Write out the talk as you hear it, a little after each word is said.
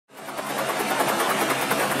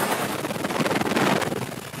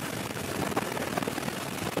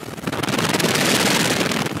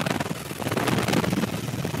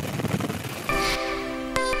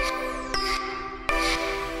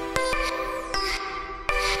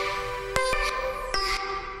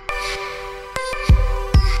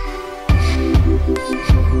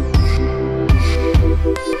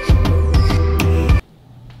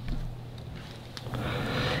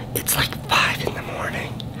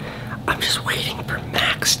just waiting for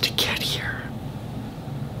Max to get here.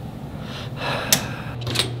 Are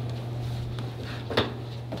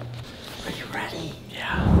you ready?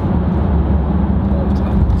 Yeah.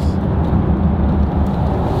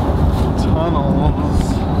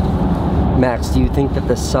 Tunnels. Max, do you think that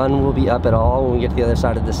the sun will be up at all when we get to the other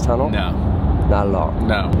side of this tunnel? No. Not at all.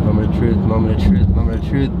 No. Moment of truth, moment of truth, moment of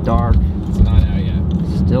truth. Dark. It's not out yet.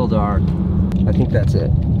 Still dark. I think that's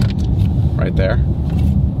it. Right there?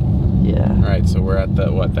 Yeah. Alright, so we're at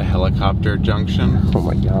the, what, the helicopter junction? Oh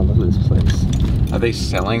my god, look at this place. Are they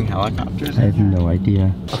selling helicopters? I have no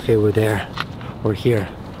idea. Okay, we're there. We're here.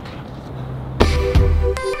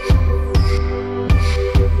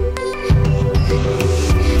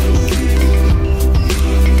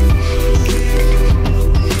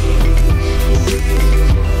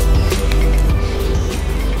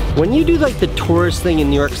 When you do like the tourist thing in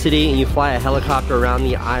New York City and you fly a helicopter around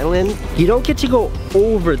the island, you don't get to go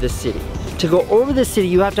over the city. To go over the city,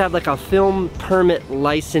 you have to have like a film permit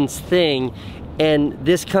license thing, and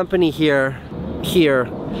this company here,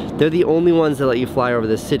 they're the only ones that let you fly over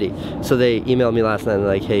the city. So they emailed me last night and they're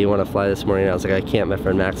like, hey, you want to fly this morning? And I was like, I can't, my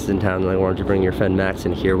friend Max is in town. And like, why don't you bring your friend Max?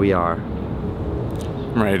 And here we are.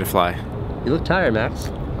 I'm ready to fly. You look tired,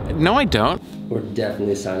 Max. No, I don't. We're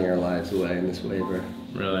definitely signing our lives away in this waiver.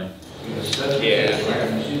 Really? Yeah.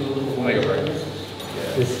 Like a bird.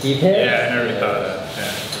 The ski pit? Yeah, I never thought of that.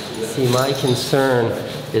 Yeah. See, my concern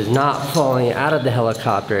is not falling out of the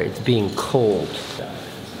helicopter, it's being cold.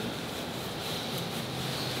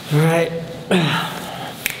 All right,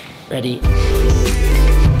 ready.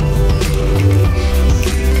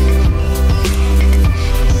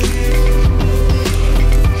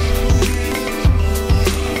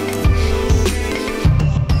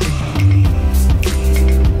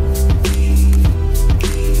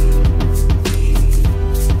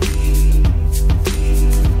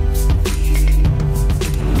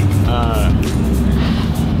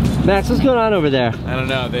 Max, what's going on over there? I don't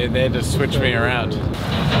know, they had to switch me around.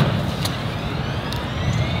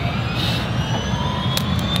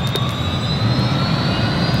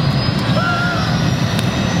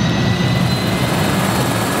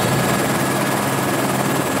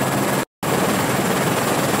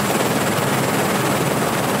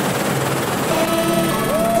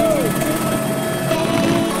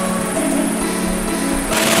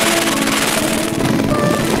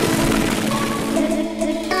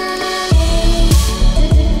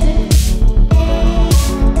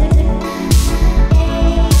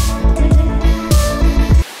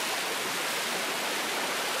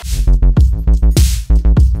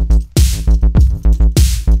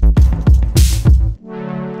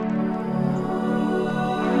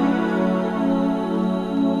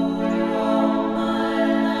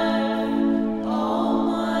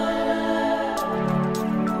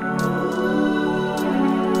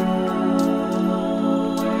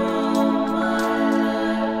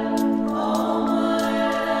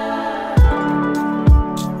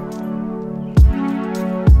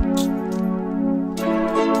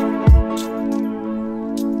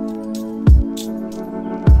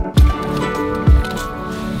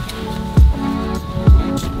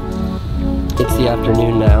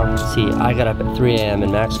 Afternoon now. See, I got up at 3 a.m.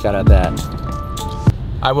 and Max got up at...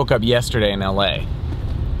 I woke up yesterday in LA.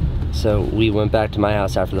 So we went back to my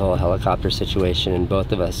house after the whole helicopter situation and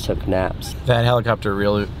both of us took naps. That helicopter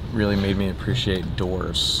really made me appreciate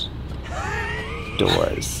doors.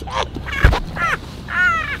 Doors.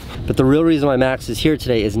 But the real reason why Max is here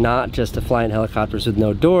today is not just to fly in helicopters with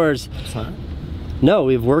no doors. No,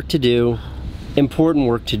 we have work to do, important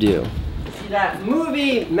work to do. That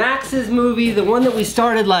movie, Max's movie, the one that we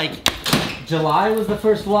started like July was the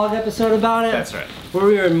first vlog episode about it. That's right. Where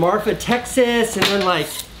we were in Marfa, Texas,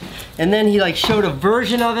 and then he like showed a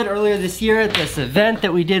version of it earlier this year at this event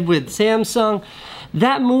that we did with Samsung.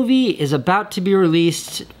 That movie is about to be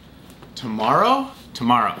released tomorrow.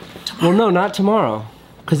 Well, no, not tomorrow,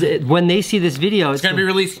 because when they see this video, it's gonna be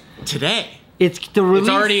released today. It's the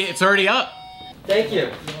release. It's already up. Thank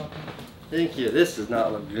you. Thank you. This does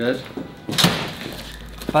not look good.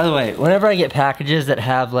 By the way, whenever I get packages that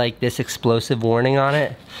have like this explosive warning on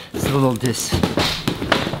it, it's a little that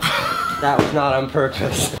was not on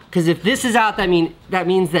purpose. Because if this is out, that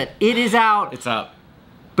means that it is out. It's up.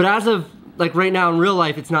 But as of like right now in real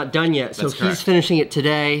life, it's not done yet. So he's finishing it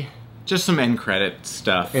today. Just some end credit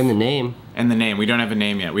stuff. And the name. And the name. We don't have a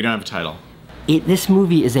name yet. We don't have a title. This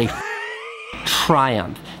movie is a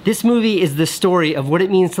triumph. This movie is the story of what it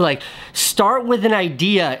means to like start with an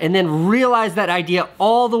idea and then realize that idea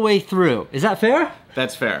all the way through. Is that fair?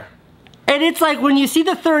 That's fair. And it's like when you see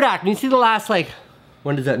the third act, when you see the last, like,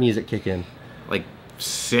 when does that music kick in? Like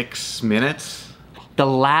 6 minutes. The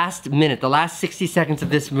last minute, the last 60 seconds of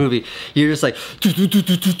this movie, you're just like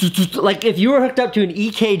if you were hooked up to an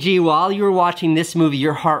EKG while you were watching this movie,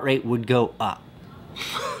 your heart rate would go up.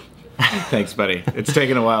 Thanks, buddy. It's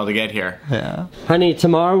taken a while to get here. Yeah. Honey,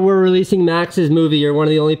 tomorrow we're releasing Max's movie. You're one of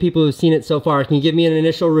the only people who've seen it so far. Can you give me an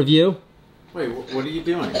initial review? Wait, what are you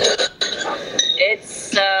doing? It's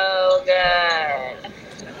so good.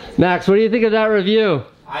 Max, what do you think of that review?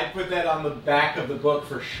 I'd put that on the back of the book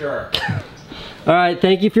for sure. All right,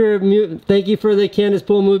 thank you for the Candace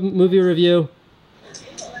Poole movie review.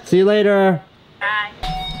 See you later. Bye.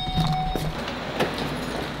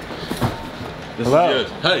 Hello.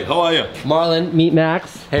 Hey, how are you? Marlon, meet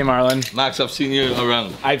Max. Hey, Marlon. Max, I've seen you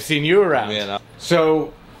around. I've seen you around. Yeah.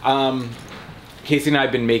 So, Casey and I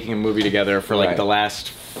have been making a movie together for like the last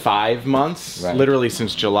 5 months, literally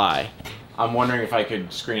since July. I'm wondering if I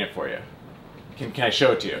could screen it for you. Can I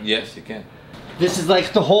show it to you? Yes, you can. This is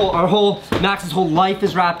like Max's whole life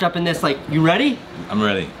is wrapped up in this. Like, you ready? I'm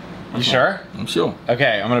ready. You sure? I'm sure.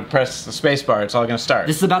 Okay, I'm gonna press the space bar. It's all gonna start.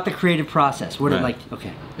 This is about the creative process. What Right.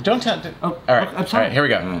 okay. Don't tell. Oh, all right. I'm sorry. All right, here we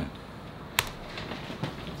go.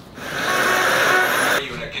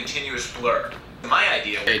 You in a continuous blur. My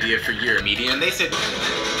idea for your median, they said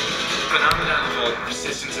phenomenon called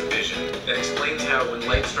persistence of vision that explains how when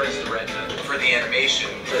light strikes the retina for the animation,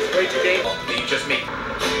 it's great today. You just make.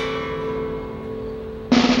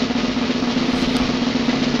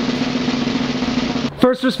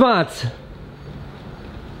 First response.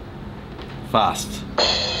 Fast.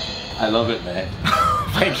 I love it, man.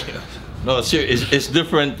 Thank you. No, seriously, it's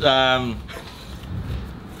different.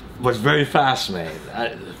 Was very fast, man.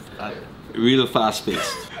 Real fast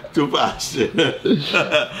paced. Too fast.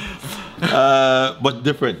 But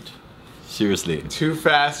different. Seriously. Too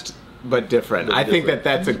fast, but different. But I think different.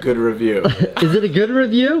 that's a good review. Is it a good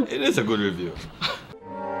review? It is a good review.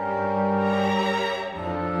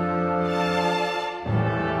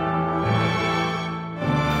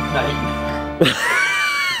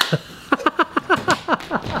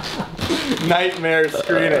 Nightmare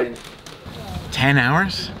screening. 10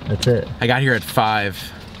 hours? That's it. I got here at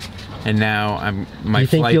 5, and now my you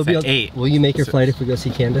think flight's you'll be at 8. Will you make your flight if we go see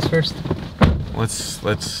Candace first?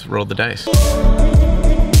 Let's roll the dice.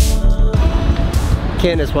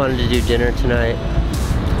 Candace wanted to do dinner tonight.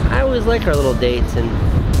 I always like our little dates, and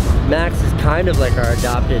Max is kind of like our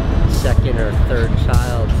adopted second or third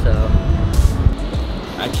child, so.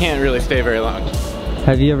 I can't really stay very long.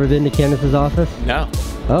 Have you ever been to Candace's office? No.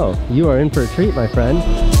 Oh, you are in for a treat, my friend.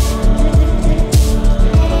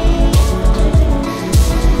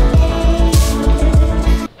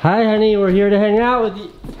 Hi, honey, we're here to hang out with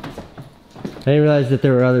you. I didn't realize that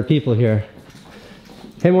there were other people here.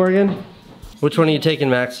 Hey, Morgan. Which one are you taking,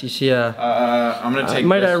 Max? You see I'm gonna take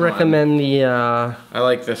might this I one. recommend the I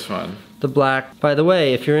like this one. the black. By the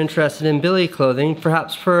way, if you're interested in Billy clothing,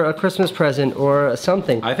 perhaps for a Christmas present or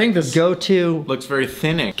something, I think this looks very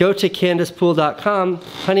thinning. Go to CandacePoole.com.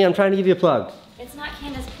 Honey, I'm trying to give you a plug. It's not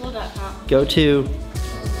CandacePoole.com. Go to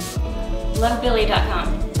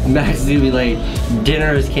LoveBilly.com. Max is gonna be late.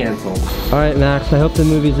 Dinner is canceled. All right, Max, I hope the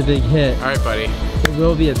movie's a big hit. All right, buddy. It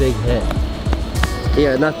will be a big hit.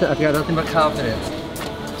 Yeah, I've got nothing but confidence.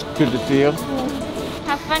 Good to see you.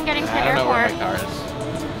 Have fun getting to the I don't know where airport. my car is.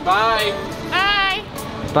 Bye. Bye.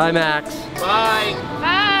 Bye, Max. Bye.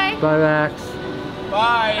 Bye. Bye, Max.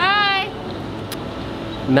 Bye. Bye.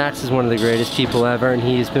 Max is one of the greatest people ever, and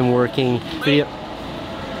he's been working video.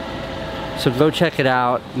 So go check it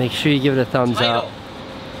out. Make sure you give it a thumbs up.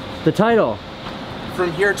 The title.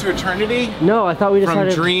 From Here to Eternity? No, I thought we From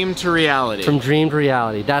decided. Dream to Reality. From dream to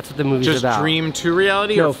reality. That's what the movie's Just about. dream to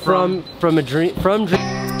reality? No, or from from a dream. From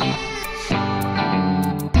dream.